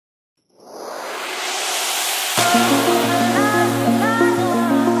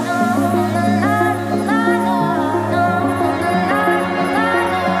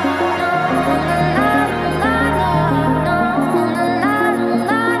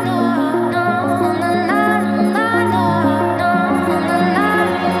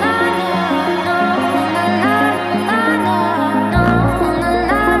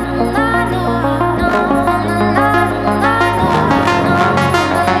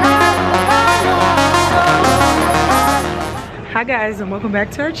Hi guys, and welcome back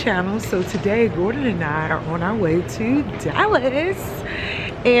to our channel. So today Gordon and I are on our way to Dallas.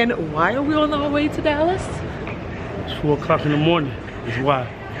 And why are we on our way to Dallas? It's 4 o'clock in the morning. That's why.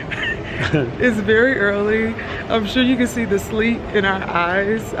 It's very early. I'm sure you can see the sleep in our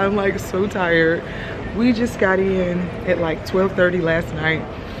eyes. I'm like so tired. We just got in at like 12:30 last night.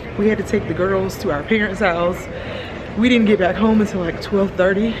 We had to take the girls to our parents' house. We didn't get back home until like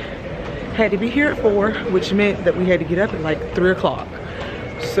 12:30. Had to be here at 4, which meant that we had to get up at like 3 o'clock.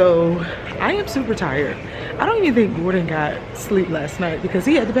 So I am super tired. I don't even think Gordon got sleep last night because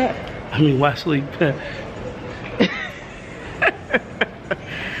he had the back. I mean, why sleep?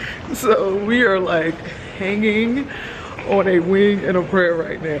 So we are like hanging on a wing and a prayer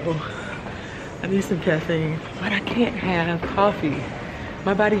right now. I need some caffeine, but I can't have coffee.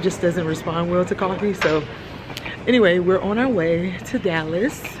 My body just doesn't respond well to coffee. So anyway, we're on our way to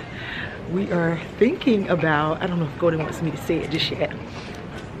Dallas. We are thinking about, I don't know if Gordon wants me to say it just yet.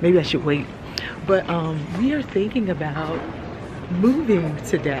 Maybe I should wait. But we are thinking about moving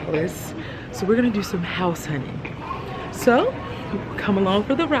to Dallas. So we're gonna do some house hunting. So come along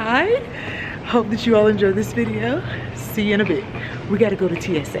for the ride. Hope that you all enjoy this video. See you in a bit. We gotta go to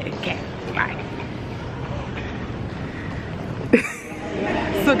TSA. Okay, bye.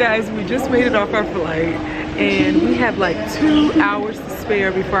 So guys, we just made it off our flight and we have like 2 hours to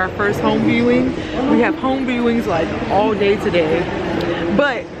spare before our first home viewing. We have home viewings like all day today.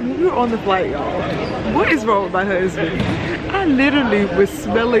 But when we were on the flight, y'all, what is wrong with my husband? I literally was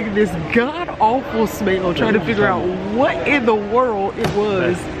smelling this god-awful smell trying to figure out what in the world it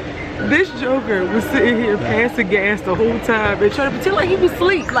was. This joker was sitting here passing gas the whole time and trying to pretend like he was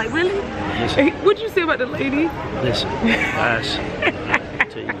asleep. Like, really? Hey, what'd you say about the lady? Listen, guys,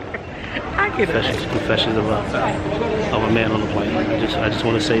 I get it. Confessions of a man on the plane. I just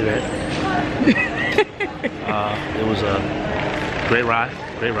want to say that it was a great ride.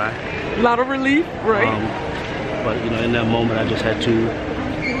 A lot of relief, right? But you know, in that moment, I just had to.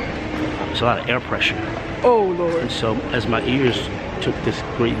 It's a lot of air pressure. Oh Lord! And so, as my ears took this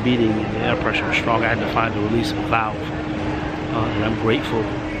great beating and the air pressure was strong, I had to find a release valve. And I'm grateful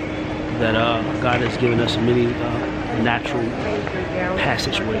that God has given us many natural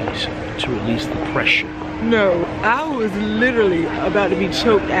passageways to release the pressure. No, I was literally about to be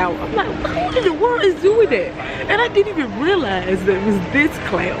choked out. I'm like, who in the world is doing that? And I didn't even realize that it was this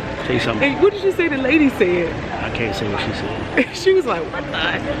clown. Tell you something. And what did you say the lady said? I can't say what she said. She was like, what the?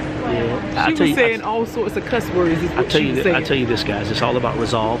 Yeah. She was saying all sorts of cuss words. I tell you this, guys. It's all about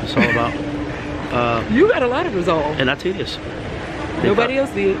resolve. It's all about. You got a lot of resolve. And I tell you this. Nobody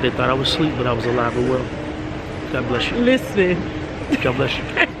else did. They thought I was asleep, but I was alive and well. God bless you. Listen. God bless you.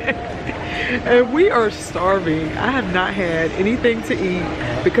 And we are starving. I have not had anything to eat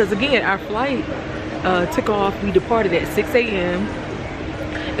because again, our flight took off. We departed at 6 a.m.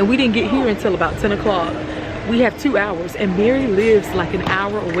 and we didn't get here until about 10 o'clock. We have 2 hours and Mary lives like an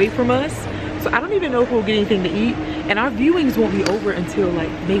hour away from us. So I don't even know if we'll get anything to eat. And our viewings won't be over until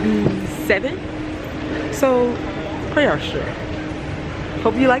like maybe 7. So pray our strength.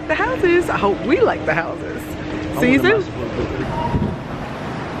 Hope you like the houses. I hope we like the houses. See you soon.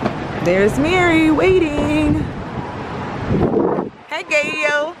 There's Mary waiting. Hey,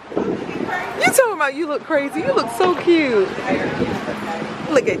 Gail. You talking about you look crazy? You look so cute.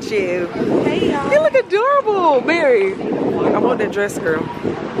 Look at you. Hey, y'all. You look adorable, Mary. I want that dress, girl.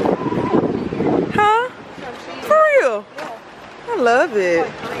 Huh? For real? I love it.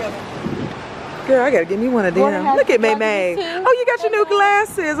 Girl, I gotta get me one of them. Look at May May. Oh, you got your new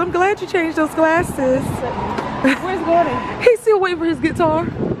glasses. I'm glad you changed those glasses. Where's Gordon? He's still waiting for his guitar.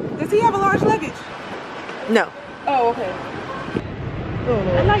 Does he have a large luggage? No. Oh, okay. Oh,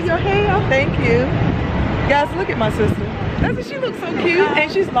 I like your hair. thank you. Guys, look at my sister. Doesn't she look so cute?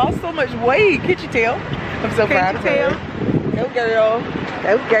 And she's lost so much weight. Can't you tell? I'm so proud of her. Go girl.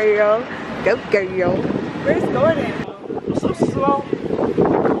 Go girl. Go girl. Where's Gordon? I'm so slow.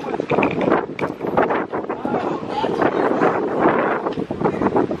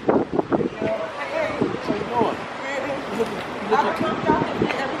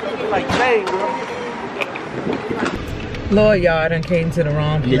 Like Jane, bro. Lord, y'all, I done came to the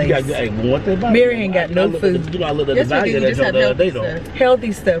wrong place. Mary ain't got no food.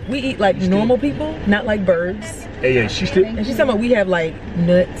 Healthy stuff. We eat like normal people, not like birds. Hey, she's still. And she's talking about we have like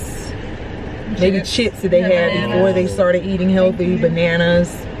nuts, maybe chips that they had before they started eating healthy,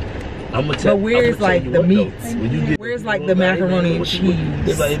 bananas. But where's like the meats? Where's like the macaroni and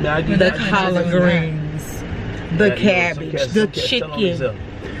cheese, the collard greens, the cabbage, the chicken?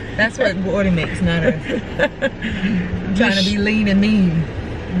 That's what Gordon makes, not us. I'm trying to be lean and mean.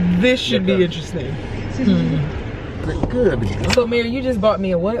 This should be interesting. Good. So Mary, you just bought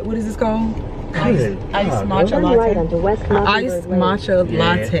me a what? What is this called? Good. Iced matcha latte. Iced matcha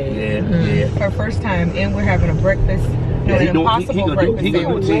latte. Yeah. Her first time, and we're having a breakfast. No, an impossible breakfast. He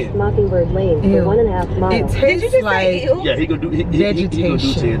gonna do 10. Mockingbird Lane for 1.5 miles. It tastes like Yeah, he gonna do. He gonna do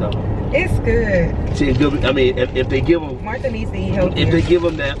 10 though. It's good. 10 good. I mean, if they give him. Martha needs to eat healthy. If they give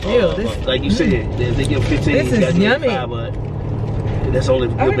him that, like you said, if they give him 15, this is yummy. 5, but that's only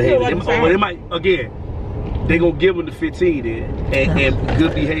good behavior. But they might again. They gonna give them the 15 then, and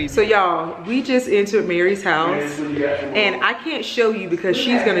good behavior. So y'all, we just entered Mary's house, and I can't show you because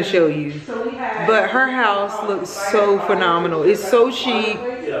she's gonna show you. But her house looks so phenomenal. It's so chic.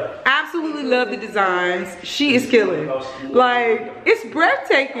 Absolutely love the designs. She is killing. Like, it's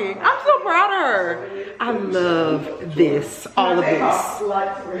breathtaking. I'm so proud of her. I love this, all of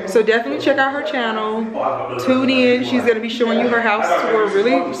this. So definitely check out her channel. Tune in. She's gonna be showing you her house tour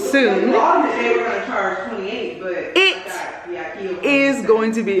really soon. It is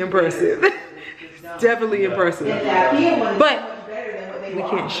going to be impressive. Definitely impressive. But we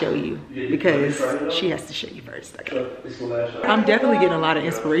can't show you because she has to show you first. Okay. I'm definitely getting a lot of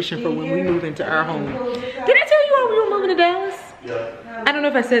inspiration for when we move into our home. Did I tell you why we were moving to Dallas? I don't know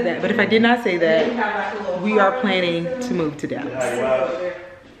if I said that, but if I did not say that, we are planning to move to Dallas.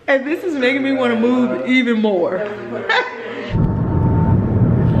 And this is making me want to move even more.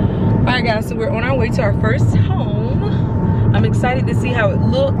 Alright guys, so we're on our way to our first home. I'm excited to see how it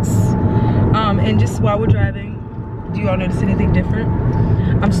looks. And just while we're driving, do you all notice anything different?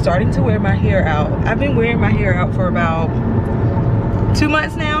 I'm starting to wear my hair out. I've been wearing my hair out for about 2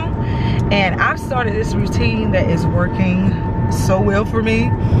 months now. And I've started this routine that is working so well for me.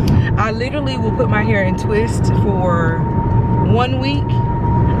 I literally will put my hair in twist for 1 week.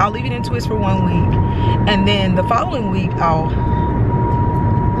 I'll leave it in twist for 1 week. And then the following week, I'll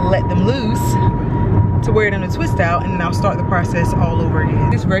let them loose to wear it in a twist out, and then I'll start the process all over again.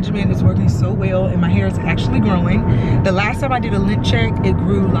 This regimen is working so well, and my hair is actually growing. The last time I did a length check, it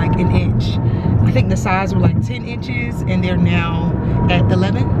grew like an inch. I think the size were like 10 inches, and they're now at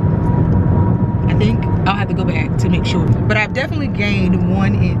 11. I think I'll have to go back to make sure, but I've definitely gained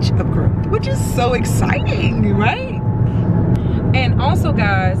 1 inch of growth, which is so exciting, right? And also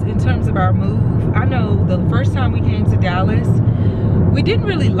guys, in terms of our move, I know the first time we came to Dallas, we didn't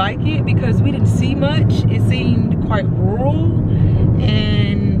really like it because we didn't see much. It seemed quite rural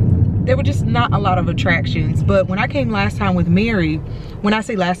and there were just not a lot of attractions. But when I came last time with Mary, when I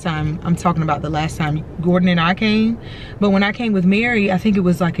say last time, I'm talking about the last time Gordon and I came. But when I came with Mary, I think it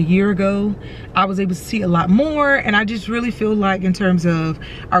was like a year ago, I was able to see a lot more. And I just really feel like in terms of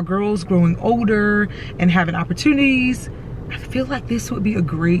our girls growing older and having opportunities, I feel like this would be a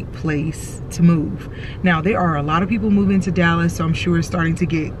great place to move. Now, there are a lot of people moving to Dallas, so I'm sure it's starting to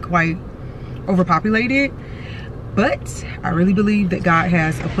get quite overpopulated. But I really believe that God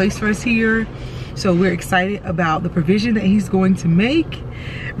has a place for us here. So we're excited about the provision that he's going to make.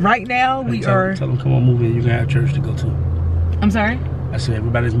 Right now, we are... Tell them, come on, move in. You're going to have church to go to. I'm sorry? I said,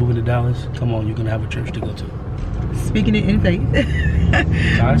 everybody's moving to Dallas. Come on, you're going to have a church to go to. Speaking it in faith.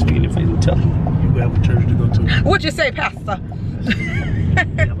 I'm speaking in faith. I'm telling you. We have a church to go to. What'd you say, Pastor? We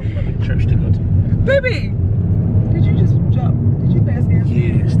have a church to go to. Baby, did you just jump? Did you pass gas?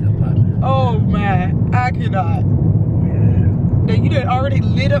 Yeah, still popping. Oh man, I cannot. Yeah. Now you done already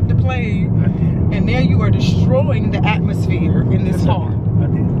lit up the plane, I did. and now you are destroying the atmosphere in this car. I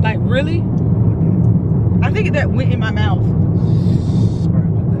did. Like really? I think that went in my mouth. Sorry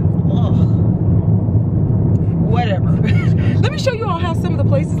about that. Ugh. Whatever. Let me show you all how some of the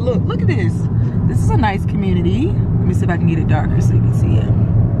places look. Look at this. This is a nice community. Let me see if I can get it darker so you can see it.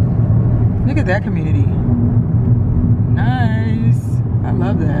 Look at that community. Nice. I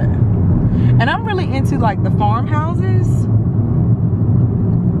love that. And I'm really into like the farmhouses.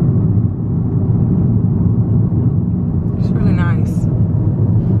 It's really nice.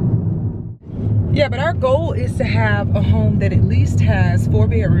 Yeah, but our goal is to have a home that at least has 4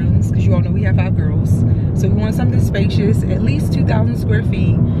 bedrooms, because you all know we have 5 girls. So we want something spacious, at least 2,000 square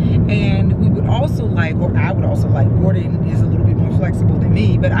feet. And we would also like, or I would also like, Gordon is a little bit more flexible than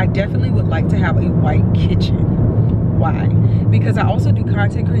me, but I definitely would like to have a white kitchen. Why? Because I also do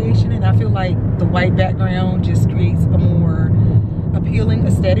content creation, and I feel like the white background just creates a more appealing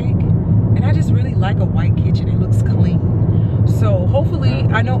aesthetic. And I just really like a white kitchen. It looks clean. So hopefully,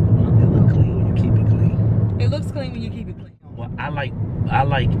 I know It looks clean when you keep it clean. it looks clean when you keep it clean. Well, I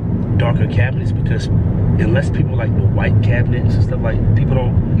like darker cabinets because unless people like the white cabinets and stuff, like people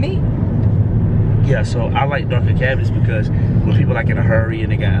don't. Me? Yeah, so I like darker cabinets because when people like in a hurry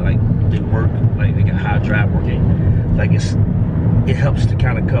and they got like they work, like they got high drive working, like it helps to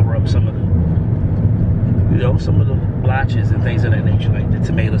kind of cover up some of you know, some of the blotches and things of that nature, like the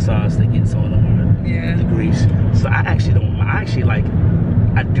tomato sauce that gets on them, or the grease. So I actually don't. I actually like.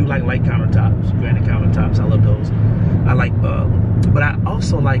 I do like light countertops, granite countertops. I love those. I like, but I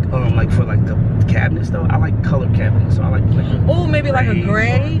also like for like the cabinets though. I like colored cabinets. So I like oh, maybe like a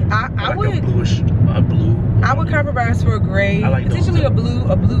gray. I like would a bluish, blue. I would compromise for a gray. I like potentially a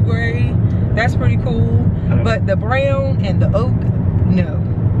blue gray. That's pretty cool. But the brown and the oak, no.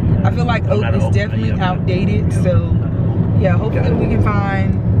 I feel like oak is definitely outdated. So yeah, hopefully we can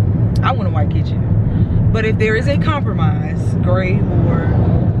find. I want a white kitchen. But if there is a compromise, gray or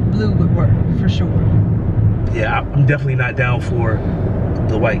blue would work for sure. Yeah, I'm definitely not down for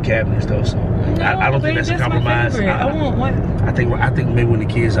the white cabinets though. So no, I don't think that's a compromise. I want white. I think maybe when the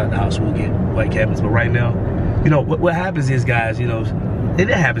kids out the house we'll get white cabinets. But right now, you know what happens is, guys, you know, and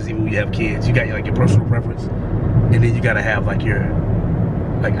it happens even when you have kids. You got like your personal preference, and then you got to have like your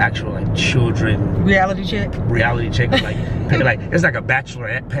actual like children reality check like it's like a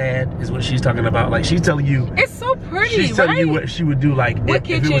bachelorette pad is what she's talking about. Like she's telling you it's so pretty. She's telling you what she would do like if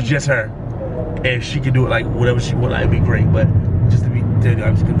it was just her, and she could do it like whatever she would. Like it'd be great, but just to be tell you,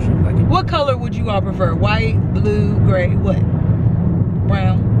 I'm just gonna shoot like it. What color would you all prefer? White, blue, gray, what?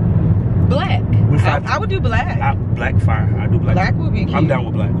 Brown, black. I would do black. Black fire. I do black. Black would be cute. I'm down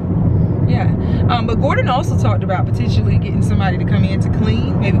with black. Yeah, but Gordon also talked about potentially getting somebody to come in to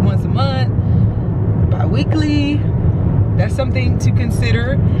clean, maybe once a month, bi-weekly. That's something to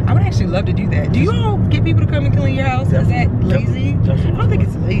consider. I would actually love to do that. Do you all get people to come and clean your house? Definitely. Is that lazy? I don't think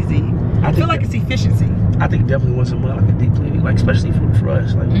it's lazy. I feel like it's efficiency. I think definitely once a month, like a deep cleaning, like especially for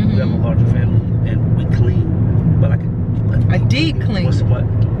us, like we have a larger family and we clean, but like a deep clean once a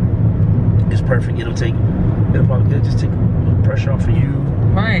month is perfect. It'll just take pressure off of you.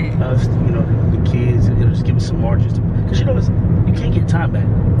 Right. Us, you know, the kids, it'll just give us some margins. Because you know, you can't get time back.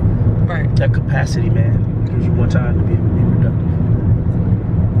 Right. That capacity, man, gives you more time to be able to be productive.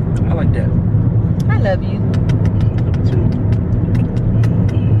 I like that. I love you.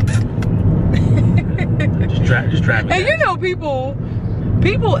 Just drive it. And you know, people,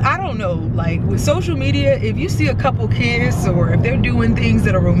 I don't know, like with social media, if you see a couple kiss or if they're doing things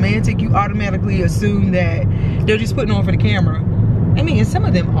that are romantic, you automatically assume that they're just putting on for the camera. I mean, and some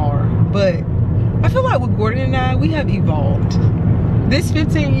of them are, but I feel like with Gordon and I, we have evolved. This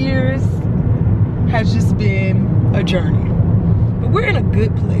 15 years has just been a journey. But we're in a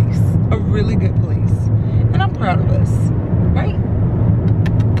good place, a really good place. And I'm proud of us, right?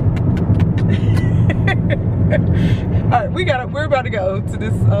 All right, we're about to go to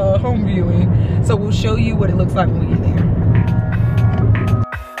this home viewing. So we'll show you what it looks like when we get there.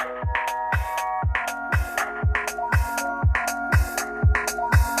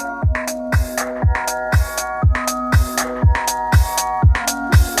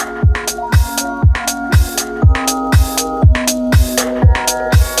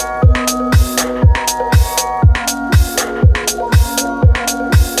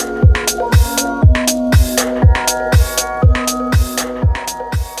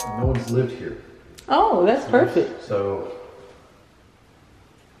 Lived here. Oh, that's perfect. So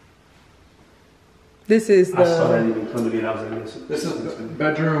this is the. I saw that even coming in. I was like, this is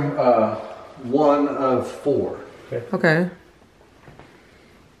bedroom 1 of 4. Okay.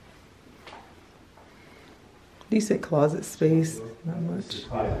 Decent closet space, not much.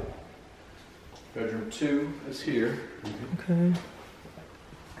 Bedroom 2 is here. Okay.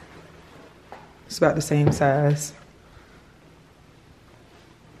 It's about the same size.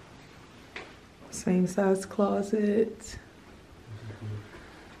 Same size closet.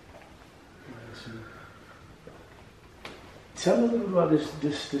 Tell me a little bit about this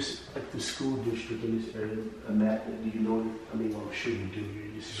like the school district in this area. Matt, do you know it? I mean, well, I'm sure you do.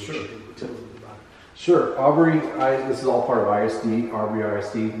 Sure. Tell us a little bit about it. Sure. Aubrey, this is all part of ISD, Aubrey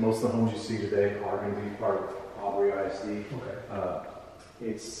ISD. Most of the homes you see today are going to be part of Aubrey ISD. Okay.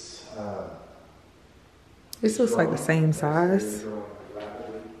 This looks like the same size.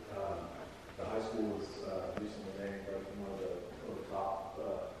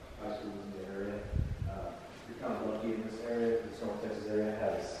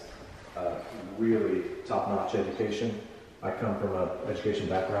 Really top-notch education. I come from an education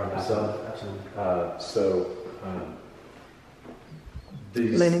background myself. All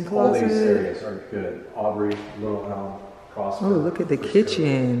these areas are good. Aubrey, Little Elm, Prosper. Oh, look at the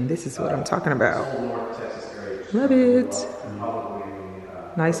kitchen. This is what I'm talking about. Love it.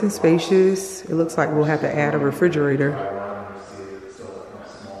 Nice and spacious. It looks like we'll have to add a refrigerator,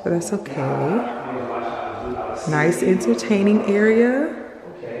 but that's okay. Nice entertaining area.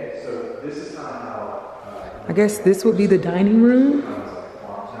 I guess this would be the dining room.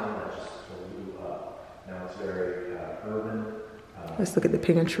 Let's look at the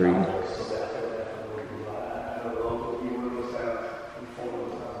pantry.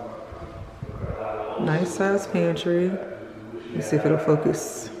 Nice size pantry. Let's see if it'll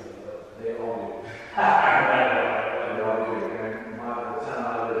focus.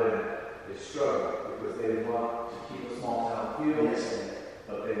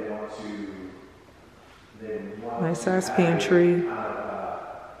 Nice size pantry.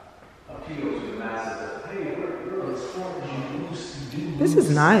 This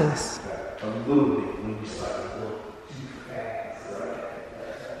is nice.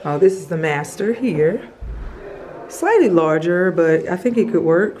 Oh, this is the master here. Slightly larger, but I think it could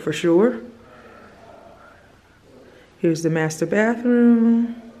work for sure. Here's the master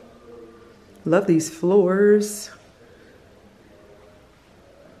bathroom. Love these floors.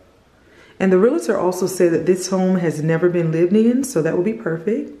 And the realtor also said that this home has never been lived in, so that will be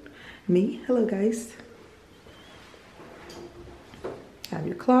perfect. Me, hello guys. Have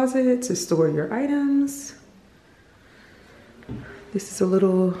your closet to store your items. This is a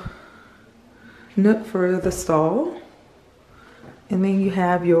little nook for the stall. And then you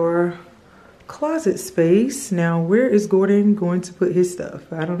have your closet space. Now, where is Gordon going to put his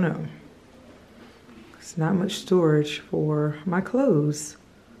stuff? I don't know. It's not much storage for my clothes.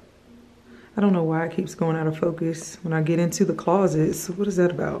 I don't know why it keeps going out of focus when I get into the closets. What is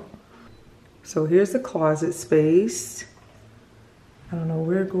that about? So here's the closet space. I don't know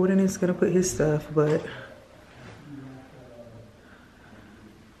where Gordon is gonna put his stuff, but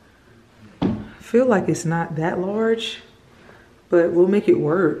I feel like it's not that large, but we'll make it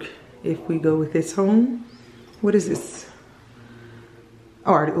work if we go with this home. What is this?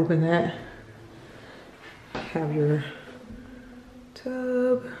 Oh, I already opened that. Have your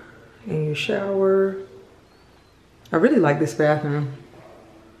tub and your shower. I really like this bathroom.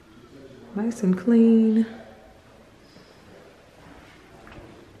 Nice and clean.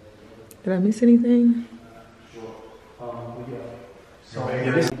 Did I miss anything?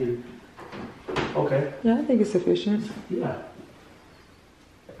 Okay. Yeah, I think it's sufficient. Yeah.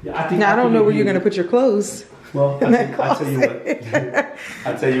 Yeah, I think. Now I don't know where you're gonna put your clothes. Well, I'll tell you what.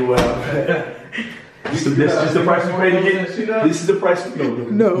 I'll tell you what. This is the price you pay to get. This is the price.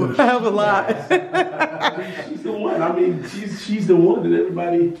 No, I have a lot. She's the one. I mean, she's the one that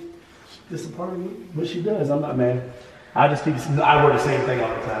everybody disappointed with. But she does. I'm not mad. I just think I wear the same thing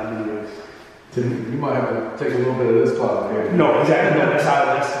all the time, anyways. You might have to take a little bit of this closet here. No, exactly. No, that's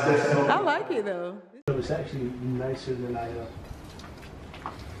I like it though. It's actually nicer than I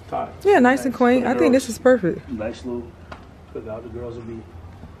thought. Yeah, nice and quaint. I think this is perfect. Nice little cookout. The girls will be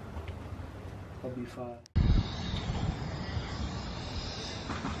fine.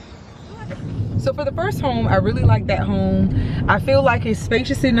 So for the first home, I really like that home. I feel like it's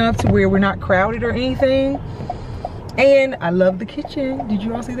spacious enough to where we're not crowded or anything. And I love the kitchen. Did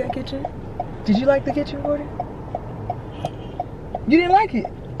you all see that kitchen? Did you like the kitchen, Gordon? You didn't like it?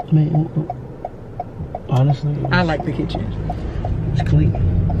 I mean, honestly, I like the kitchen. It's clean.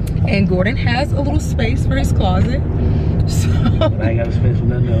 And Gordon has a little space for his closet. So I ain't got a space for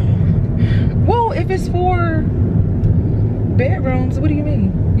nothing else. Well, if it's for bedrooms, what do you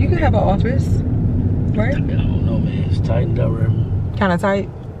mean? You could have an office, right? I mean, I don't know, man. It's tightened up there. Kind of tight.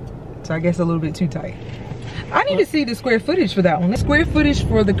 So I guess a little bit too tight. I need to see the square footage for that one. The square footage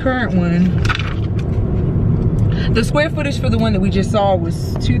for the current one, the square footage for the one that we just saw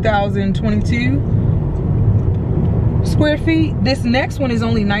was 2,022 square feet. This next one is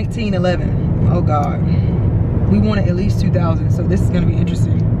only 1,911. Oh God. We wanted at least 2,000, so this is gonna be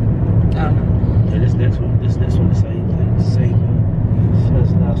interesting. I don't know. Yeah, this next one, the same.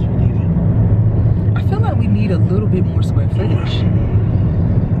 Says last one even. I feel like we need a little bit more square footage.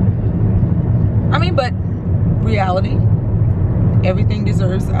 I mean, but reality, everything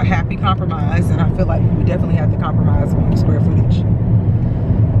deserves a happy compromise, and I feel like we definitely have to compromise on the square footage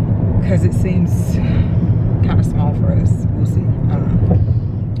because it seems kind of small for us. We'll see. I don't know.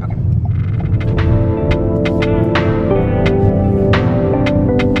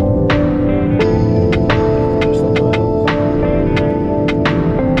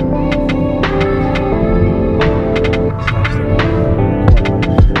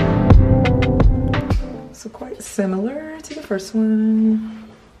 Similar to the first one.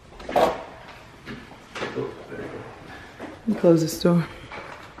 Let me close this door.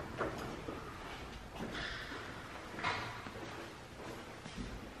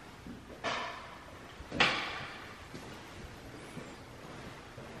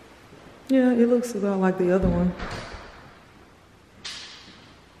 Yeah, it looks about like the other one.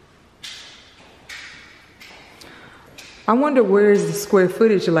 I wonder where is the square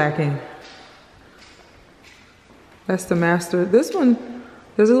footage lacking? That's the master. This one,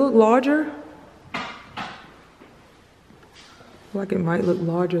 does it look larger? Like it might look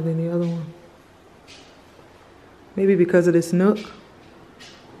larger than the other one. Maybe because of this nook.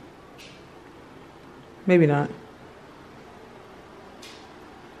 Maybe not.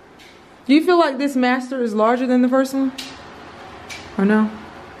 Do you feel like this master is larger than the first one? Or no?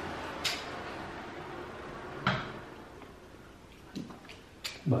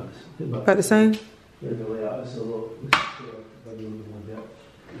 About the same? Yeah, the layout is a little more depth.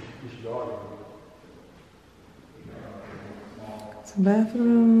 It's a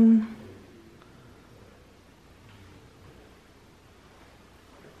bathroom.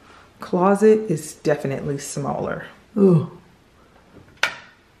 Closet is definitely smaller. Ooh.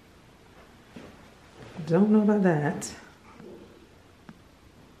 Don't know about that.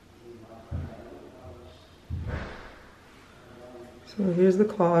 So here's the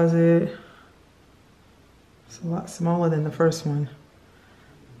closet. It's a lot smaller than the first one.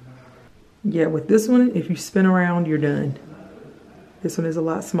 Yeah, with this one, if you spin around, you're done. This one is a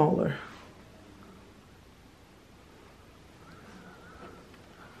lot smaller.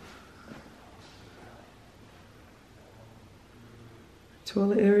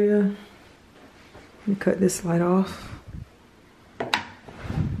 Toilet area. Let me cut this light off.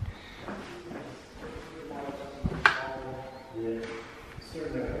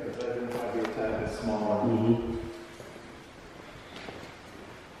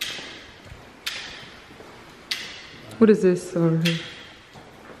 What is this? The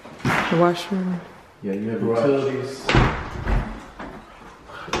washroom? Yeah, you have utilities.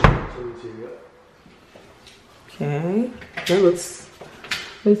 Okay. That looks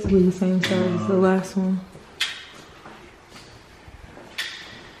basically the same size as the last one.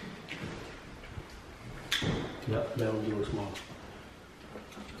 Yep, that one's a little small.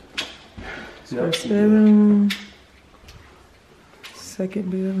 First bedroom.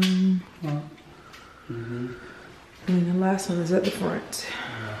 Second bedroom. And the last one is at the front.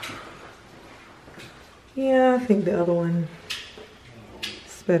 Yeah, I think the other one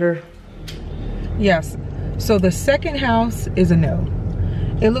is better. Yes, so the second house is a no.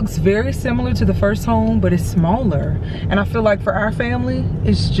 It looks very similar to the first home, but it's smaller. And I feel like for our family,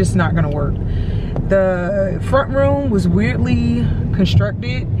 it's just not gonna work. The front room was weirdly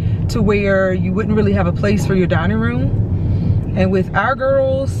constructed to where you wouldn't really have a place for your dining room. And with our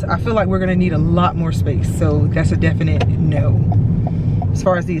girls, I feel like we're gonna need a lot more space. So that's a definite no. As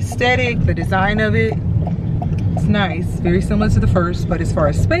far as the aesthetic, the design of it, it's nice, very similar to the first, but as far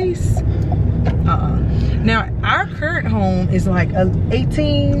as space, Now, our current home is like a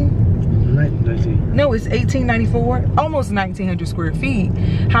 1894, almost 1900 square feet.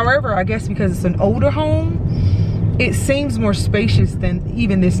 However, I guess because it's an older home, it seems more spacious than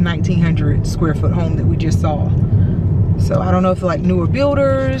even this 1900 square foot home that we just saw. So I don't know if like newer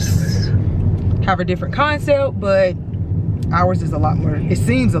builders have a different concept, but ours is a lot more, it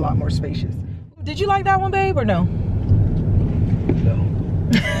seems a lot more spacious. Did you like that one, babe, or no? No.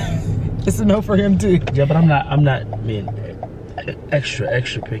 It's a no for him too. Yeah, but I'm not being extra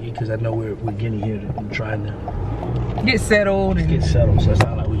picky because I know we're getting here and trying to get settled and get settled. So it's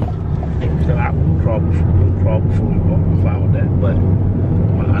not like we'll crawl before we walk. I'm fine with that. But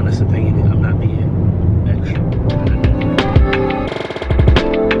my honest opinion is I'm not being extra.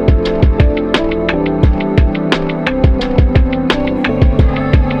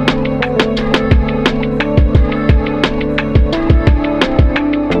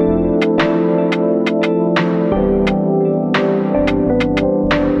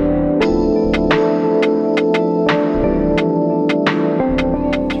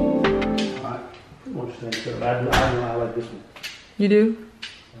 You do?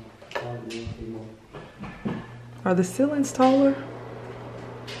 Are the ceilings taller?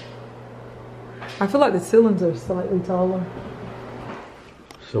 I feel like the ceilings are slightly taller.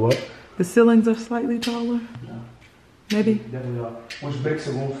 So what? The ceilings are slightly taller? No. Maybe? Definitely are. Which makes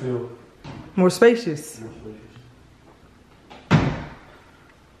the room feel more spacious. More spacious.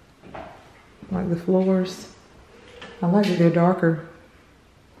 Like the floors. I like that they're darker.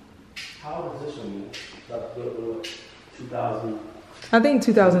 How old is this one? 2000. I think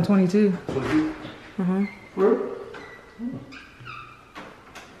 2022. 22? Uh-huh.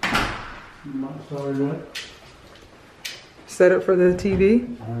 Sorry, what? Set up for the TV.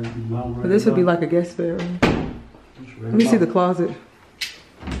 But this would be like a guest bedroom. Let me see the closet.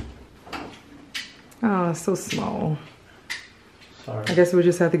 Oh, it's so small. Sorry. I guess we'll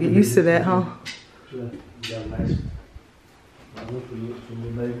just have to get used to that, huh? Yeah, you got a nice room for your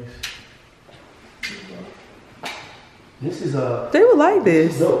babies. This is They would like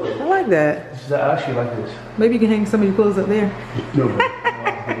this. dope. I like that. I actually like this. Maybe you can hang some of your clothes up there. No.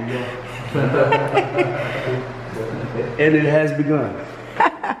 And it has begun.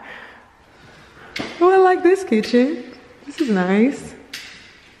 Oh, I like this kitchen. This is nice.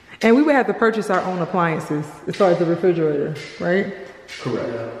 And we would have to purchase our own appliances as far as the refrigerator, right?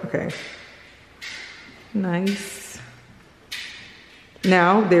 Correct. Okay. Nice.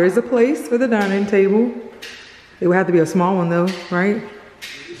 Now, there is a place for the dining table. It would have to be a small one though, right?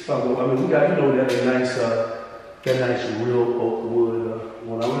 So, I mean, we got, you know, that nice real oak wood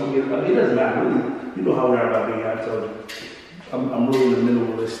one. I mean, it doesn't matter, really. You know how we are about being, I told you. I'm really the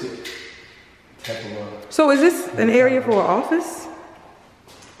minimalistic type of So is this an area for an office?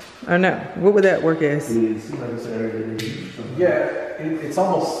 Or no? What would that work as? It seems like it's an area that they use. Yeah, it's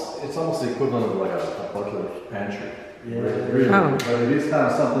almost the equivalent of like a butler pantry. Yeah. Really. Oh. But it is kind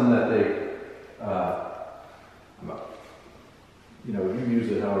of something that they, you know, you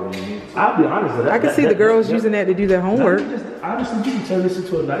use it however you need to. I'll be honest with that. I can see the girls using that to do their homework. Honestly, you can turn this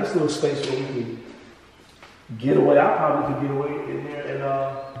into a nice little space where we can get away. I probably could get away in there, and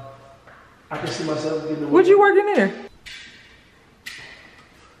I can see myself getting away. Would you work in there?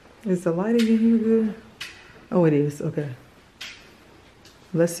 Is the lighting in here good? Oh, it is. Okay.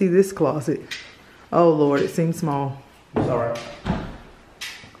 Let's see this closet. Oh, Lord, it seems small. It's all right.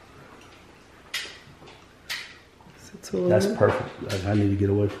 That's perfect. I need to get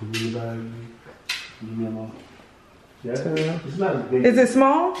away from you guys. Leave me alone. Yeah, it's not big. Is it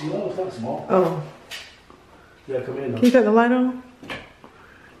small? No, it's not small. Oh. Yeah, come in. Can you cut the light on?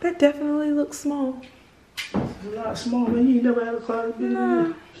 That definitely looks small. It's not small, man. You ain't never had a closet.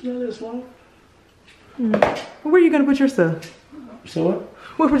 No. It's not that small. Where are you going to put your stuff? So what?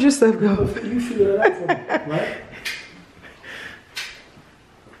 Where would your stuff go? You figure that out for me, right?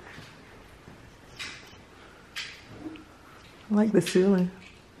 I like the ceiling.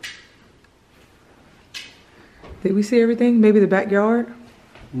 Did we see everything? Maybe the backyard?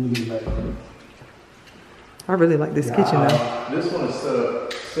 I really like this kitchen though. This one is set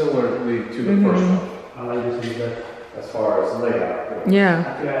up similarly to the first one. I like this one better. As far as layout.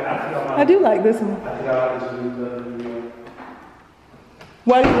 Yeah. I do like this one. I think I like this one better.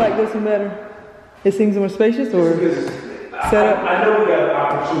 Why do you like this one better? It seems more spacious or set up? I know we got an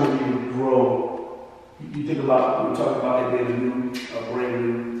opportunity to grow. You think about, we talk about it being a brand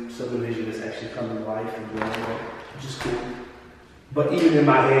new subdivision that's actually coming to life and growing, which is cool. But even in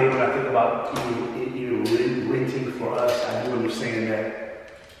my head, when I think about renting for us, I do understand that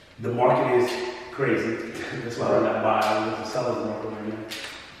the market is crazy. That's why we're not buying. There's a seller's market right now,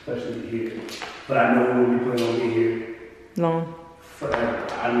 especially here. But I know we plan on being here Long. forever.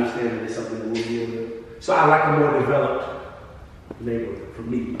 I understand that it's something that we'll be able to. So I like a more developed neighborhood. For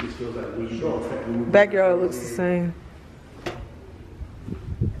me, it just feels like we Backyard looks the same.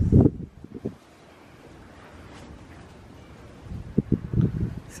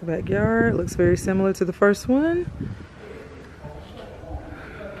 So backyard looks very similar to the first one.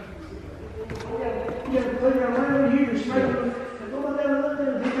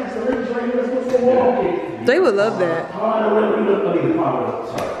 They would love that.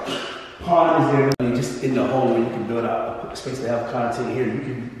 Pond is there. I mean, just in the home, you can build out a space to have content here. You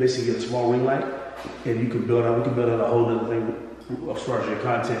can basically get a small ring light, and you can build out. We can build out a whole other thing as far as your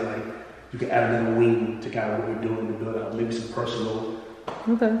content. Like you can add a little wing to kind of what we're doing to build out maybe some personal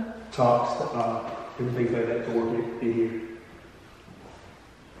talks, and things like that to work in here.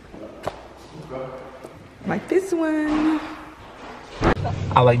 Okay. Like this one.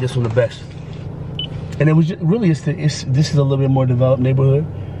 I like this one the best. And it was just, really, this is a little bit more developed neighborhood.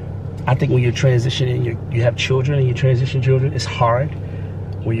 I think when you're transitioning, you have children and you transition children, it's hard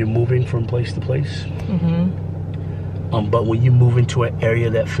when you're moving from place to place. But when you move into an area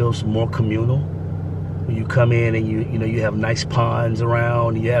that feels more communal, when you come in and you have nice ponds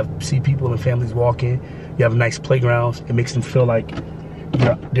around, you see people and families walking, you have nice playgrounds, it makes them feel like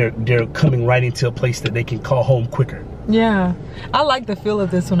they're coming right into a place that they can call home quicker. Yeah, I like the feel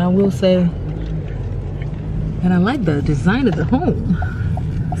of this one, I will say. And I like the design of the home.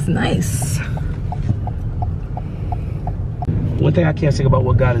 It's nice. One thing I can't say about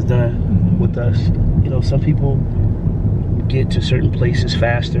what God has done with us, you know, some people get to certain places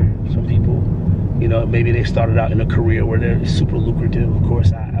faster. Some people, you know, maybe they started out in a career where they're super lucrative. Of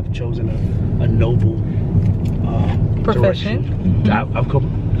course, I've chosen a noble profession.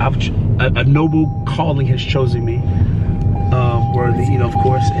 A noble calling has chosen me. Worthy, you know, of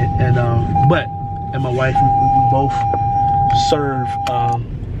course, and my wife,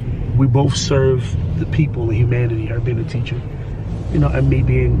 we both serve the people and humanity. Her being a teacher, you know, and me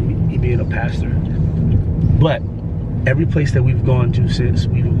being a pastor. But every place that we've gone to since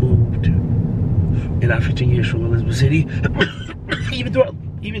we've moved in our 15 years from Elizabeth City, even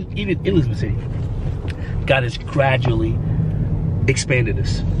Elizabeth City, God has gradually expanded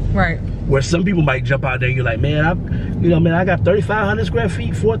us. Right. Where some people might jump out there, you're like, man, I got 3,500 square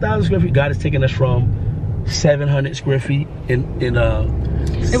feet, 4,000 square feet. God has taken us from 700 square feet in it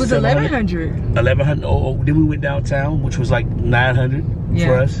was 1,100. 1,100. Oh, then we went downtown, which was like 900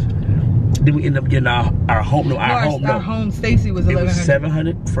 for us. Then we ended up getting our home. Our home, Stacy, was 1,100. It was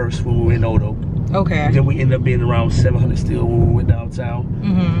 700 first when we were in Odo. Okay. Then we ended up being around 700 still when we went downtown.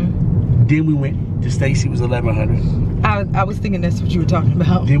 Then we went to Stacy, was 1,100. I was thinking that's what you were talking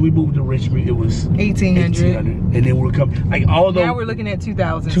about. Then we moved to Richmond, it was 1,800. And then we're coming, like, although now we're looking at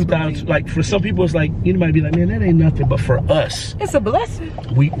 2,000. 2,000, like, for some people it's like, you might be like, man, that ain't nothing, but for us, it's a blessing.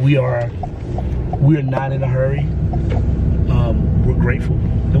 We are not in a hurry. We're grateful,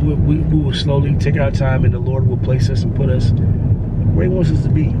 and we will slowly take our time, and the Lord will place us and put us where He wants us to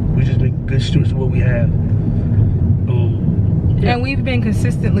be. We've just been good stewards of what we have. And we've been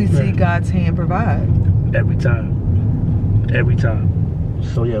consistently see God's hand provide. Every time.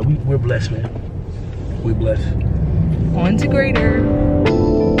 So yeah, we're blessed, man. We're blessed. On to greater.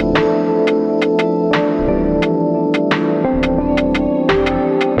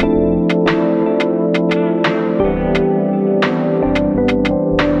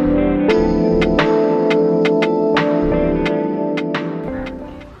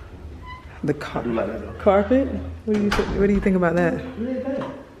 The carpet? What do you think about that?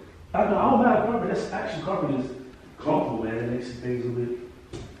 I don't mind carpet. That's actually, carpet is comfortable, man. It makes things a little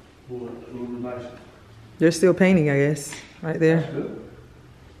bit nicer. They're still painting, I guess, right there. That's good.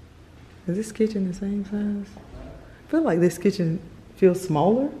 Is this kitchen the same size? I feel like this kitchen feels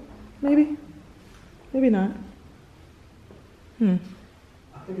smaller, maybe? Maybe not. I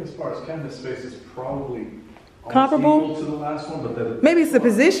think as far as cabinet space, it's probably comparable equal to the last one, but maybe it's the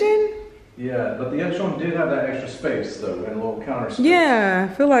position. Yeah, but the extra one did have that extra space though, and a little counter space. Yeah,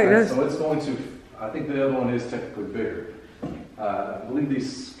 I feel like that's. So it's going to. I think the other one is technically bigger. I believe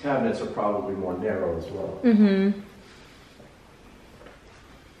these cabinets are probably more narrow as well.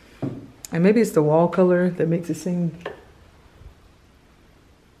 And maybe it's the wall color that makes it seem.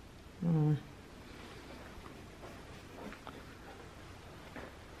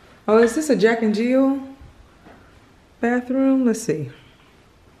 Oh, is this a Jack and Jill bathroom? Let's see.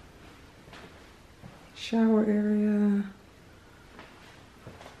 Shower area.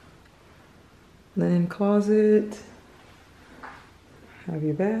 Linen closet. Have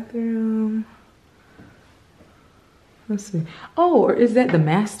your bathroom. Let's see. Oh, or is that the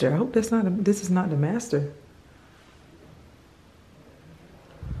master? I hope that's not. This is not the master.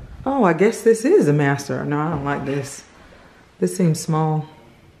 Oh, I guess this is a master. No, I don't like this. This seems small.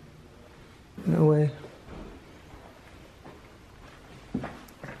 No way.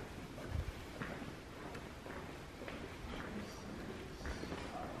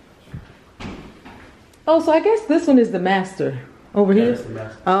 Oh, so I guess this one is the master over here. That's the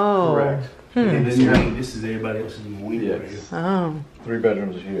master. Oh, correct. And then you have, this is everybody else's wing right here. Oh, 3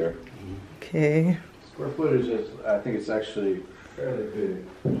 bedrooms here. okay. Square footage is, I think it's actually fairly big.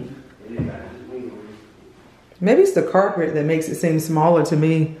 Maybe it's the carpet that makes it seem smaller to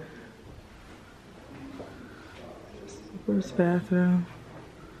me. First bathroom.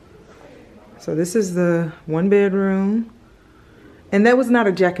 So this is the 1 bedroom. And that was not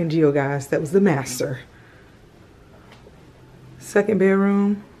a Jack and Jill, guys. That was the master. 2nd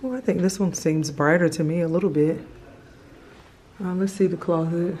bedroom. Oh, I think this one seems brighter to me a little bit. Let's see the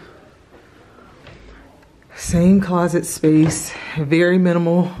closet. Same closet space. Very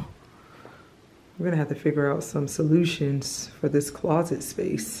minimal. We're gonna have to figure out some solutions for this closet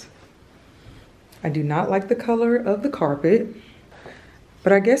space. I do not like the color of the carpet,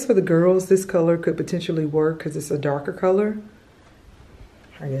 but I guess for the girls, this color could potentially work because it's a darker color.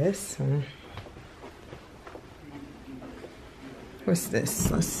 I guess. What's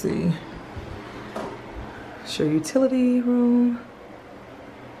this? Let's see. Show utility room.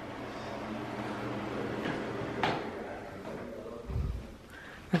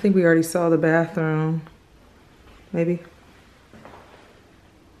 I think we already saw the bathroom. Maybe.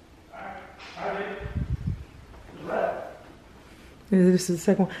 This is the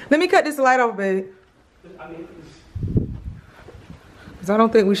second one. Let me cut this light off, babe. Because I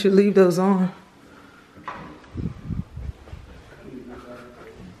don't think we should leave those on.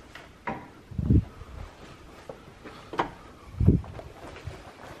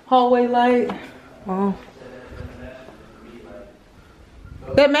 Hallway light. Oh.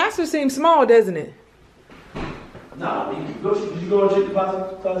 That master seems small, doesn't it? No, did you go and check the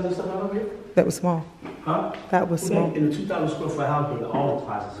closet and stuff out over here? That was small. Huh? That was small. In the 2,000 square foot house, but all the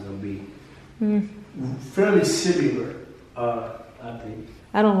closets are going to be fairly similar, I think.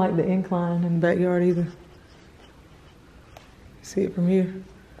 I don't like the incline in the backyard either. See it from here.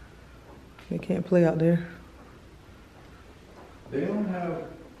 They can't play out there. They don't have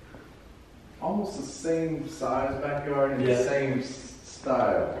almost the same size backyard and the same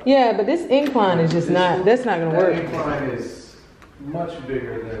style. Yeah, but this incline is just not, that's not gonna work. That incline is much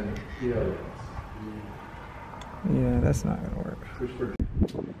bigger than the other ones. Yeah, that's not gonna work.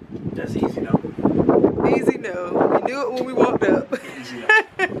 That's easy, though. Easy, no. We knew it when we walked up. Easy,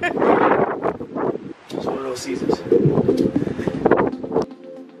 it's one of those seasons.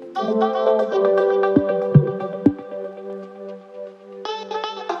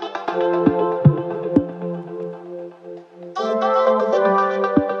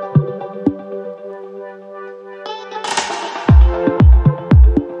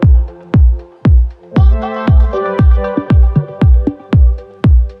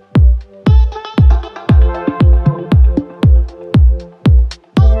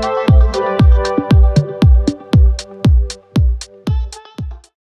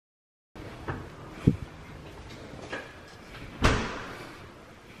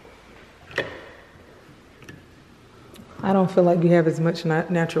 I don't feel like you have as much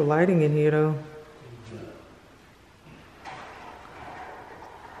natural lighting in here though.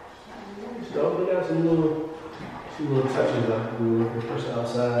 So we got some little touches I can do. We push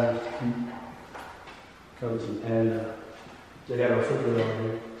outside, cover some, and they got a refrigerator over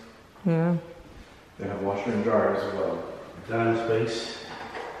here. Yeah. They have washer and dryer as well. Dining space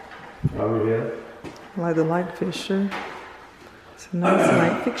over here. I like the light fixture. It's a nice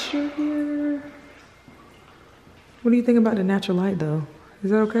light fixture here. What do you think about the natural light though?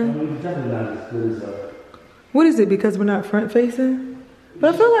 Is that okay? I mean, definitely not as good as What is it, because we're not front facing?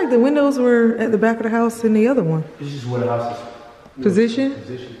 But I feel like the windows were at the back of the house in the other one. It's just where the house is. Position?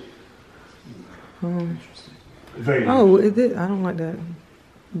 Position. Oh, Very oh, is it? I don't like that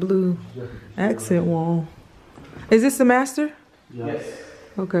blue accent wall. Is this the master? Yes.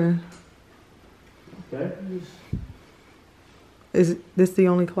 Okay. Okay. Is this the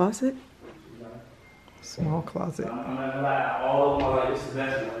only closet? Small closet. I'm gonna lie, all of them are like this is the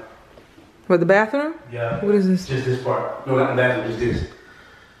best one. What, the bathroom? Yeah. What is this? Just this part. No, not the bathroom, just this.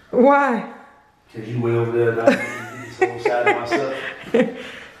 Why? Cause you way over there, and I need this whole side of myself.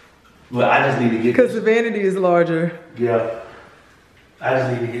 But I just need to get Because this. the vanity is larger. Yeah. I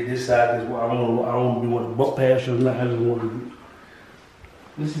just need to get this side because I don't want to buck past you. I just want to.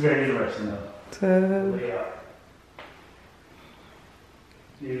 This is very interesting though. Tub. Layout.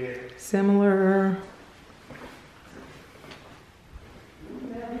 Yeah. Similar.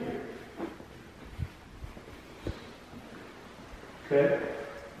 Okay.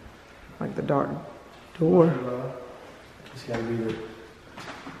 Like the dark door. It's gotta be the.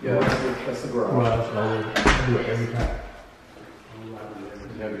 Yeah, that's the garage. I do it every time.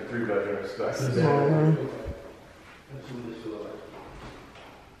 You have your 3 bedrooms back to Smaller.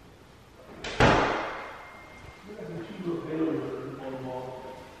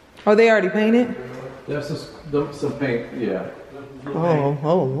 Are they already painted? There's some paint, yeah.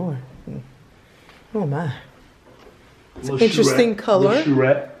 Oh Lord. Oh my. It's an Little interesting shoe rack. color. Little shoe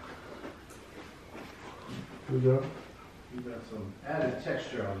rack. There we go. You got some added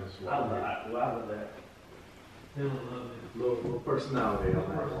texture on this I wall. love that. Little personality on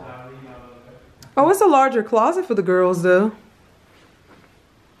that wall. Oh, it's a larger closet for the girls though.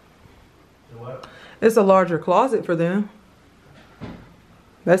 What? It's a larger closet for them.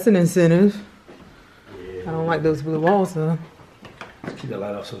 That's an incentive. Yeah. I don't like those blue walls though. Keep that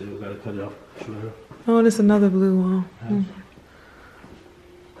light off so you gotta cut it off. Sure. Oh, and it's another blue wall.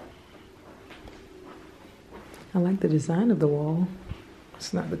 I like the design of the wall.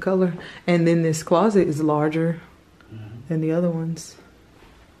 It's not the color. And then this closet is larger than the other ones.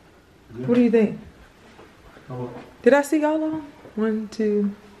 What do you think? Did I see all of them? 1,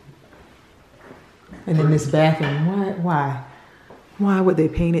 2. And then this bathroom. Why? Why would they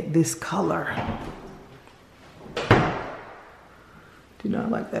paint it this color? Do not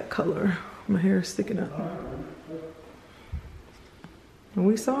like that color. My hair is sticking up. And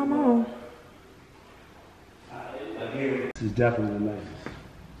we saw them all. This is definitely the nicest.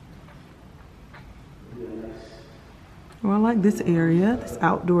 Well, I like this area, this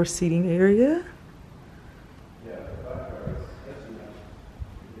outdoor seating area.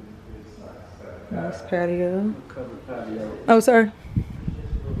 Nice patio. Oh, sorry.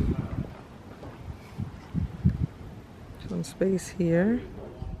 Some space here.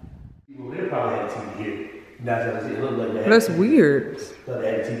 Well, they probably had TV here. It looked like that. That's weird. Thought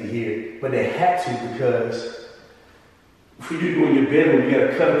they had a TV here, but they had to because for you to go in your bedroom, you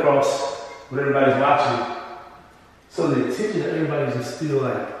gotta cut across what everybody's watching. So the attention of everybody's just still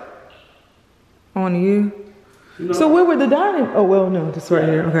like On you. You know? So where were the dining? Oh well, no, just right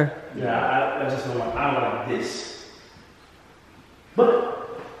here. Okay. Yeah, I just don't want. I don't like this. But.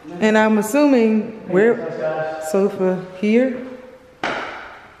 And I'm assuming where sofa here,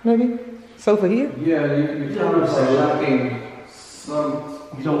 maybe sofa here. Yeah, you're kind of lacking some.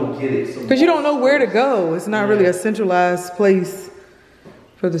 You don't get it. Because you don't know where to go. It's not really a centralized place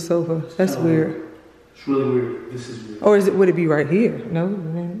for the sofa. That's weird. It's really weird. This is weird. Or is it? Would it be right here?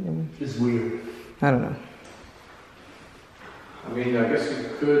 No. It's weird. I don't know. I mean, I guess you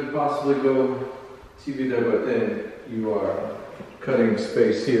could possibly go TV there, but then you are cutting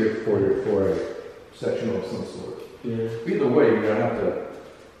space here for a sectional of some sort. Yeah. Either way, you're gonna have to.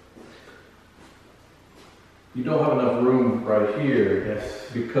 You don't have enough room right here.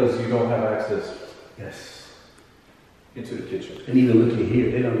 Yes. Because you don't have access. Yes. Into the kitchen. And even looking here,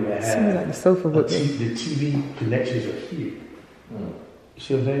 they don't even Seems have like the sofa would be. the TV connections are here. You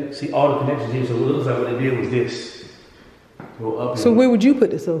see what I'm saying? See all the connections here. So it looks like what they did was this. Go up. So where would you put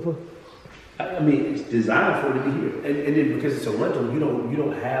the sofa? I mean, it's designed for it to be here, and then because it's a rental, you're not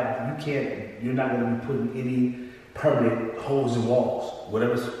going to be putting any permanent holes in walls.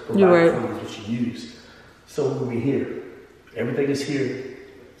 Whatever's provided for you is what you use. So we'll be here. Everything is here,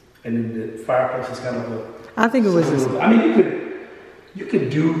 and then the fireplace is kind of a. I think it was just. I mean, you could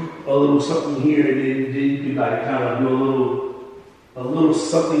do a little something here, and then you could like kind of do a little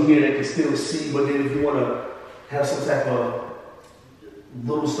something here that can still see. But then if you want to have some type of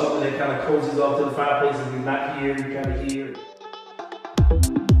little something that kind of cozies off to the fireplace, if you're not here, you're kind of here.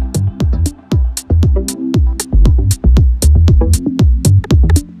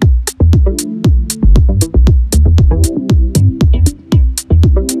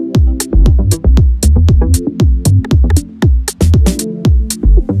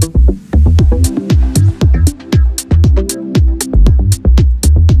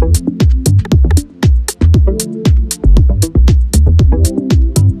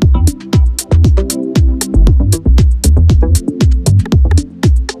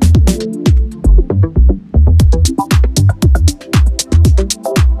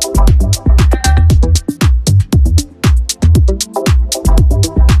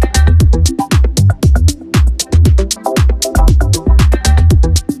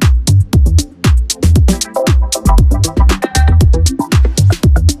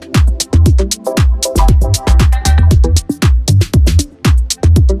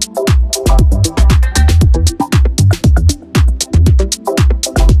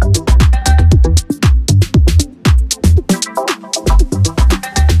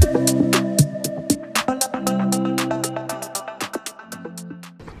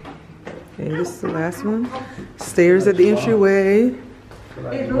 This is the last one. Stairs at the entryway.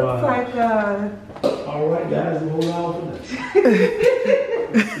 It looks like All right, guys, hold on for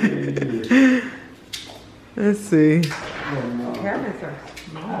Let's see. cabinets are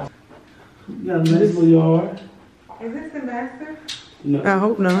small. You got a nice little yard. Is this the master? No, I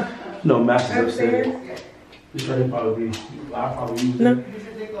hope not. no, master's upstairs. Upstairs? This right here probably be. I'll probably use No. it.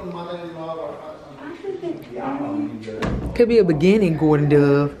 Yeah, I'll probably use that. Could be a beginning, Gordon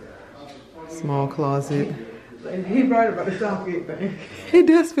Dove. Small closet. And he brought it about the Southgate thing. It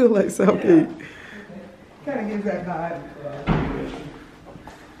does feel like Southgate. Kind of gives that vibe.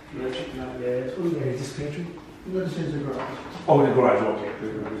 Electric, not gas. What is that? Is this pantry? This is the garage. Oh, the garage, okay. The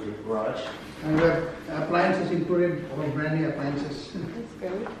garage. And we have appliances included, all brand new appliances. That's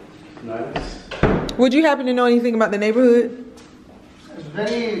good. Nice. Would you happen to know anything about the neighborhood? It's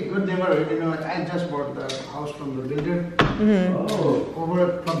very good neighborhood, you know, I just bought the house from the builder. Oh.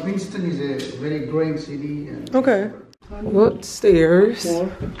 Over from Princeton is a very growing city. And Okay. Upstairs.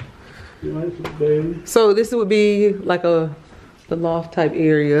 Nice, baby. So this would be like the loft type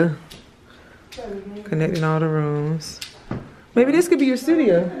area. Connecting all the rooms. Maybe this could be your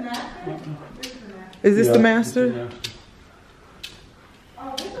studio. Is this the master?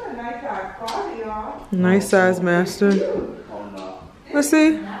 Oh, this is a nice size closet, y'all. Nice size master. Oh, no. Let's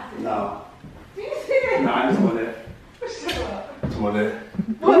see. No. No, I just want that. Just want that.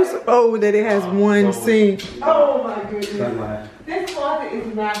 Oh, that it has one sink. Oh my goodness. That's mine. This closet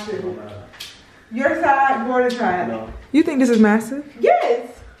is massive. Your side, Gordon's side. No. You think this is massive?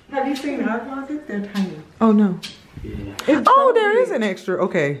 Yes. Have you seen our closets? They're tiny. Oh no. Yeah. Oh, there is an extra.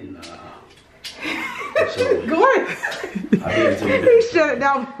 Okay. Nah. Gordon. I didn't tell you He shut it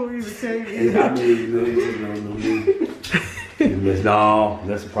down before he even came in. that. I mean, no,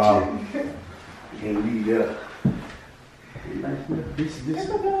 that's the problem. And we, this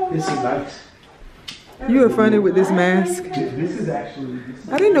is nice. You are funny with this mask. This is actually.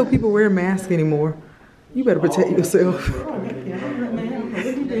 I didn't know people wear masks anymore. You better protect yourself.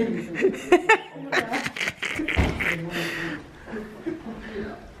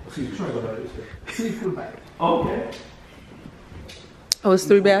 Okay. Oh, it's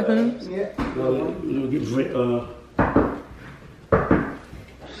 3 bathrooms? We'll get drink,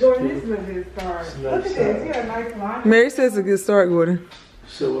 Gordon, this is a good start. Look at this. You got a nice laundry. Mary says it's a good start, Gordon.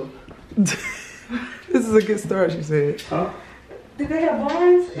 So, This is a good start, she said. huh? Did they have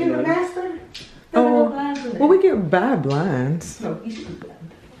blinds in the master? Oh, well, we can buy blinds. No, you should be blind.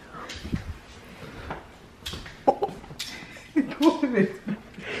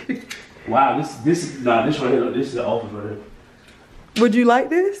 Wow, this right here, this is the office right here. Would you like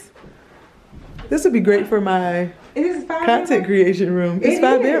this? This would be great for my It is 5 content creation room. It's It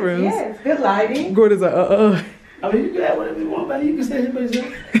 5 is, bedrooms. Yes, good lighting. Gordon's like, I mean, you can have whatever you want, baby. You can stay here by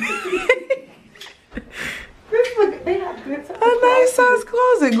yourself. This look, they have good size. A nice size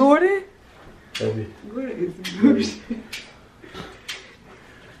closet, Gordon. Baby. Gordon is bougie.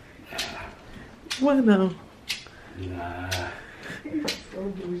 Why no? Nah. So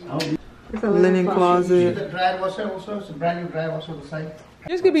bougie. Oh. It's a Linen See closet. the dryer washer also, it's a brand new dryer washer on the side.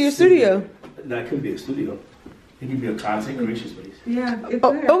 This could be your studio. That could be a studio. It could be a content creation space. Yeah, it's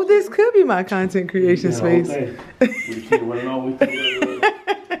Oh, good. oh, this could be my content creation Yeah, the whole space. thing. We keep running on, we keep running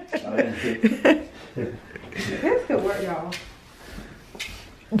on. This could work, y'all.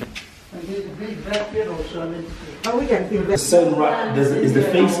 And there's a big back here also, I mean. Oh, we got to see that. Sunrise,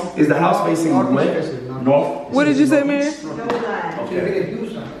 is the house facing west? North? What did you say, Mary? You get a view,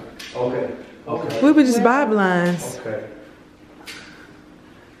 son. Okay. Okay. We would just buy blinds. Okay.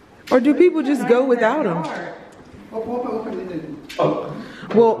 Or do people just go without them? Open it. Oh,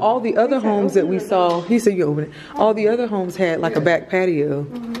 Well, all the other homes that we saw, he said you open it. All the other homes had like a back patio.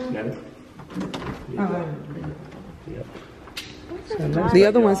 got it? The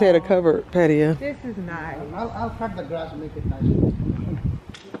other ones had a covered patio. This is nice. I'll cut the grass and make it nice.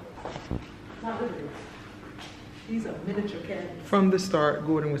 These are miniature cabinets. From the start,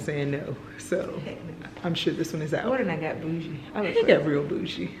 Gordon was saying no. So I'm sure this one is out. Gordon, I got bougie. He got real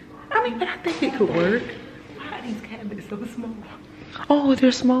bougie. I mean, but I think it could work. Why are these cabinets so small? Oh,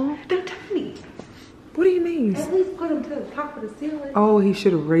 they're small? They're tiny. What do you mean? At least put them to the top of the ceiling. Oh, he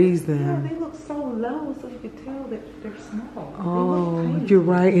should have raised Yeah, them. they look so low, so you could tell that they're small. They Oh, look tiny. you're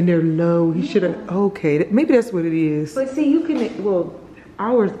right, and they're low. He should have, okay, maybe that's what it is. But see, you can, well,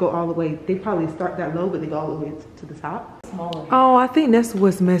 ours go all the way. They probably start that low, but they go all the way to the top. Smaller. Oh, I think that's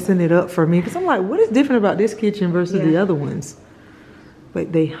what's messing it up for me. Because I'm like, what is different about this kitchen versus the Yeah. other ones?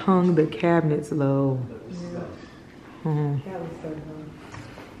 Like, they hung the cabinets low. Mhm. That was so low.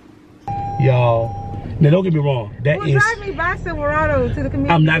 y'all. Now don't get me wrong. That Well, is. drive me by Silverado to the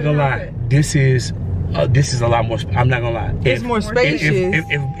community. I'm not gonna lie. This is a lot more. I'm not gonna lie. It's more spacious.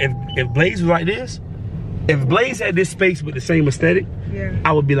 If Blaze was like this, if Blaze had this space with the same aesthetic, Yeah.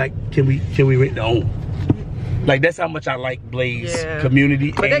 I would be like, can we rent the home? Like that's how much I like Blaze Yeah.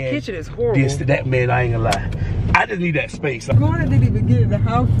 community. But that and kitchen is horrible. That man, I ain't gonna lie. I just need that space. Gordon didn't even get in the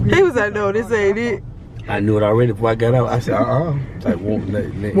house. He was like, no, this ain't it. I knew it already before I got out. I said, Like won't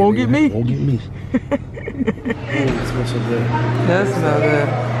get me. Won't get me. That's what's so good. That's not good.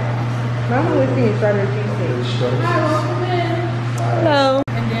 Mama was seeing strawberry cheesecake. Hello.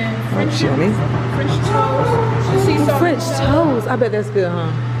 And then Oh, shimmy. French toast, sea salt French toast. I bet that's good,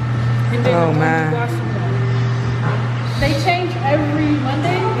 huh? and then Oh, the man. blossom bun. They change every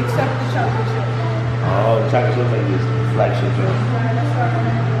Monday except the chocolate chip. Oh, the chocolate chip like this flagship joint.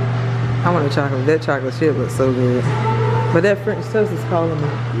 I want a chocolate. That chocolate chip looks so good. But that French toast is calling me.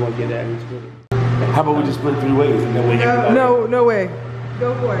 You want to get that? We split it. How about we just split it 3 ways and then we have No way.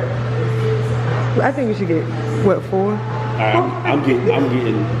 Go for it. I think we should get, what, 4? Alright, I'm getting. I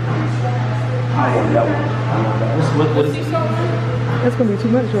want that one. What is Sea it? salt one? That's going to be too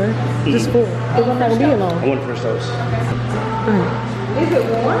much, right? Just 4. Because I'm not going to be I alone. want the French toast. Alright. Is it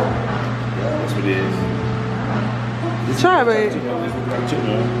warm? That's what it is. Try it, babe.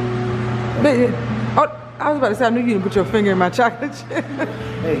 Chicken. Babe. Oh, I was about to say, I knew you didn't put your finger in my chocolate chip.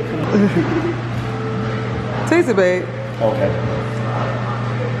 Hey, come on. Taste it, babe. Okay.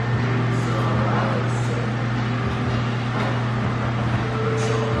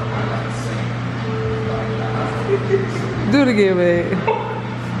 Do it again, babe.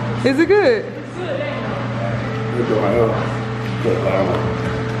 Is it good? Good though, I know. Good, I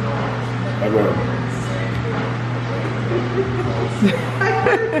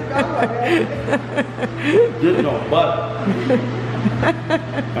Good no butter. I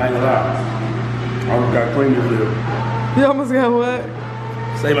ain't gonna lie. I almost got clean this lip. You almost got what?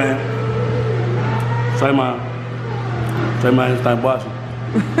 Say man. Say man. Say man, it's time washing.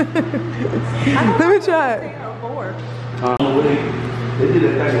 Let me try it. They did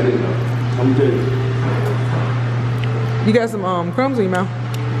that thing, didn't they? I'm telling you. You got some crumbs in your mouth.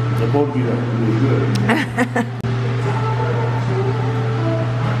 They're both good.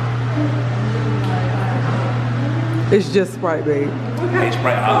 It's just Sprite, babe. Hey,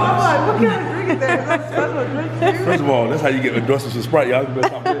 Sprite, What kind of drink is that? That's what drink is. First of all, that's how you get endorsements for Sprite, y'all.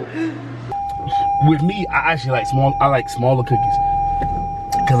 With me, I actually like smaller cookies.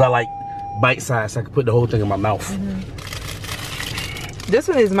 Cause I like bite size, so I can put the whole thing in my mouth. This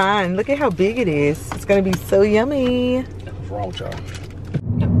one is mine. Look at how big it is. It's gonna be so yummy. What's wrong with y'all?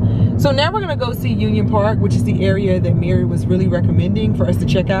 So now we're gonna go see Union Park, which is the area that Mary was really recommending for us to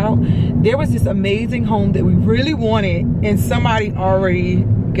check out. There was this amazing home that we really wanted and somebody already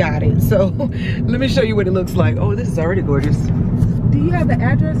got it. So let me show you what it looks like. Oh, this is already gorgeous. Do you have the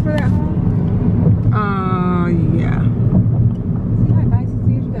address for that home? Yeah. See how nice it is?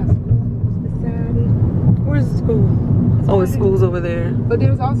 You got schools beside it. Where's the school? Oh, it's school's over there. But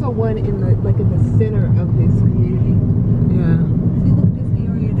there's also one in the center of this community. Yeah. See, look at this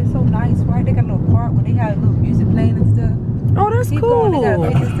area. They're so nice, right? They got a little park where they have little music playing and stuff. Oh, that's Keep cool. going. They got a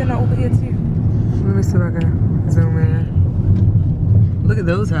fitness center over here too. Let me see if I can zoom in. Look at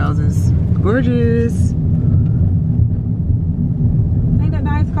those houses. Gorgeous. Ain't that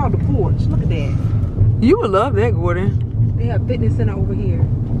nice? It's called the porch. Look at that. You would love that, Gordon. They have fitness center over here.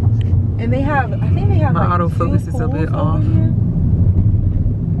 And they have, I think they have My like autofocus is a bit off. Here.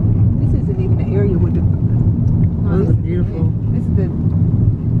 This isn't even the area with the... Oh, this is beautiful. This is the...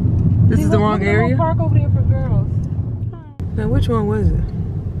 This is the wrong area? Park over there for girls. Now, which one was it?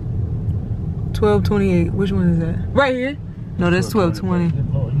 1228. Which one is that? Right here? No, that's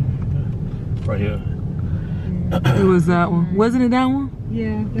 1220. Right here. It was that one. Wasn't it that one?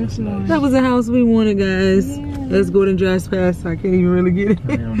 Yeah, that's nice. That was the house we wanted, guys. Yeah. Let's go and drive past. I can't even really get it.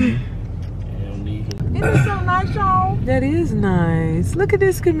 Isn't it so nice, y'all? That is nice. Look at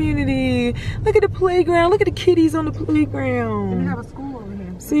this community. Look at the playground. Look at the kitties on the playground. And they have a school over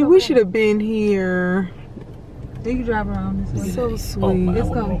here. See, we should have been here. Then you drive around this way. So sweet. The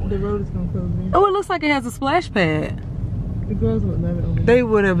road is gonna close in. Oh, it looks like it has a splash pad. The girls would love it over here. They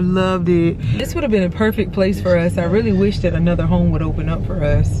would have loved it. This would have been a perfect place for us. I really wish that another home would open up for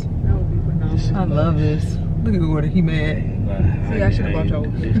us. That would be phenomenal. I love this. Look at Gordon, he mad. See, I should have bought y'all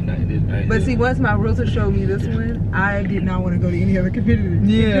over here. But see, once my realtor showed me this one, I did not want to go to any other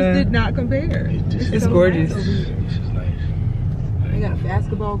community. Yeah. It just did not compare. It's so gorgeous. Nice over here. This is nice. They got a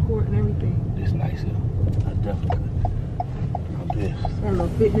basketball court and everything. This nice. I definitely. I'm pissed. Got a little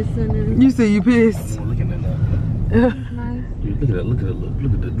fitness center. You say you pissed. I'm looking at that. It's nice. Dude, look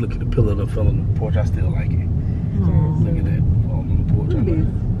at the pillow that fell on the porch. I still like it. Look at that on the porch. Look at this.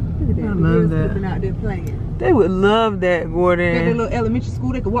 Look at that. I The love girls that. flipping out there playing. They would love that, Got their Gordon. little elementary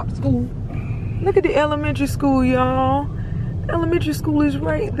school. They could walk to school. Look at the elementary school, y'all. Elementary school is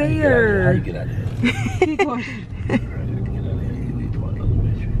right How there. you get out of here? Keep going.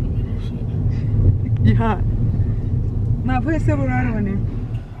 You hot? Now put a Silverado in there.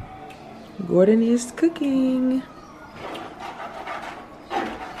 Gordon is cooking.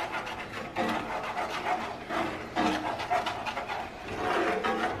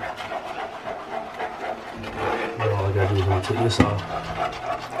 All I gotta do is take this off.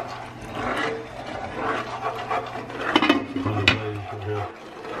 Honey glaze right here.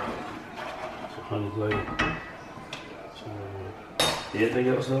 Honey glaze. Anything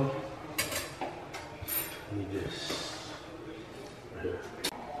else though? I need this. Right here.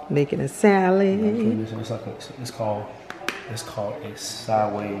 Making a salad. It's called a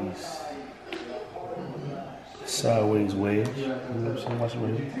sideways wedge. You know what I'm saying? Watch it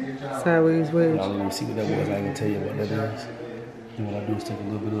right here. Sideways wedge. Y'all don't even see what that was. I ain't gonna tell you what that is. And what I do is take a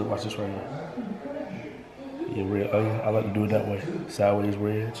little bit of, watch this right here. Yeah, I like to do it that way. Sideways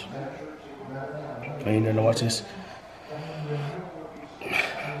wedge. Ain't there, watch this.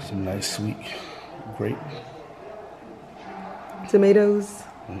 Some nice sweet grape. Tomatoes.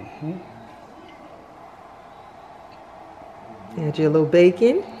 Add your little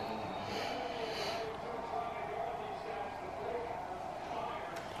bacon.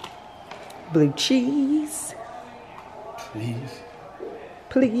 Blue cheese. Please.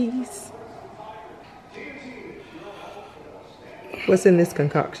 Please. What's in this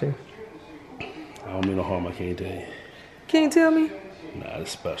concoction? I don't mean no harm, I can't tell you. Can you tell me? Nah,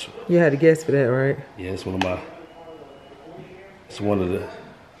 it's special. You had to guess for that, right? Yeah, it's one of the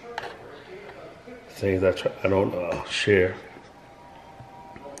things I don't share.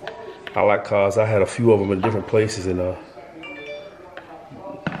 I like cars. I had a few of them in different places, and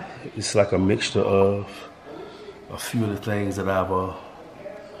it's like a mixture of a few of the things that I've grown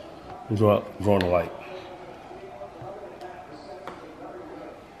to like.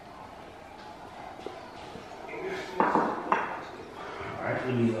 All right,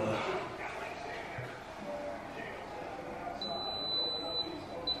 let me.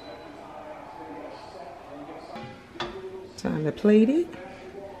 Time to plate it.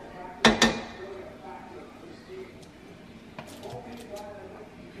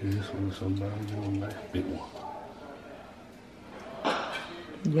 This one's somebody, nice big one.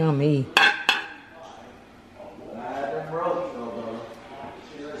 Yummy.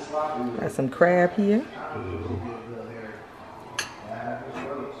 Got some crab here.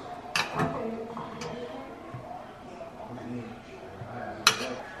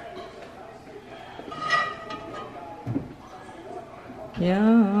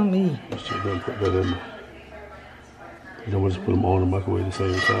 Yummy. Let's just go and put that in there. You don't want to just put them on the microwave at the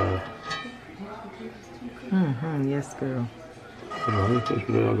same time. Yes, girl. I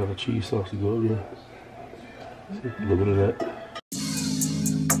got a cheese sauce to go up there. A little bit of that.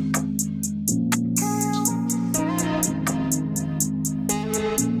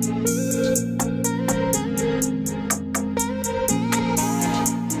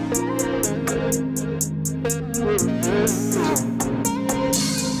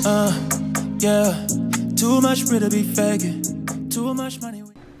 Yeah, too much free to be faking, too much money.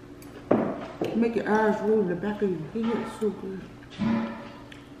 Make your eyes roll in the back of your head. It's so good. Oh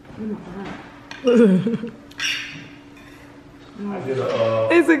my God. I did a,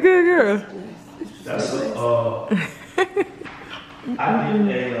 It's a good girl. that's a, I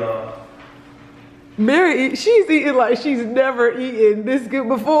did a, Mary, she's eating like she's never eaten this good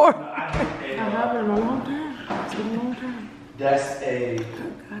before. I haven't in a long time. It's been a long time.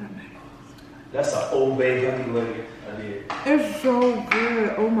 that's an Old Bay honey nugget I did. It's so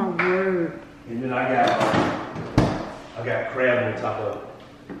good. Oh my word. And then I got crab on top of it.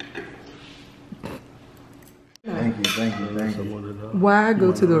 Thank you. Why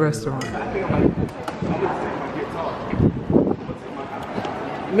go to the restaurant?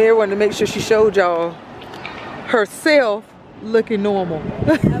 Mary wanted to make sure she showed y'all herself looking normal.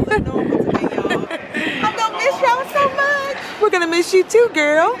 I look normal today, y'all. I'm gonna miss y'all so much. We're gonna miss you too,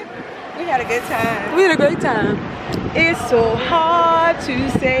 girl. We had a good time. We had a great time. It's so hard to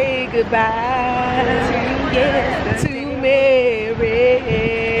say goodbye to Mary.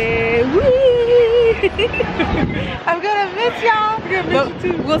 I'm gonna miss y'all. But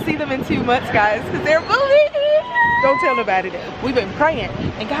we'll see them in 2 months, guys, because they're moving. Don't tell nobody that. We've been praying,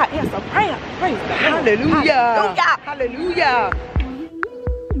 and God answered prayer. Praise God. Hallelujah. Hallelujah. Hallelujah.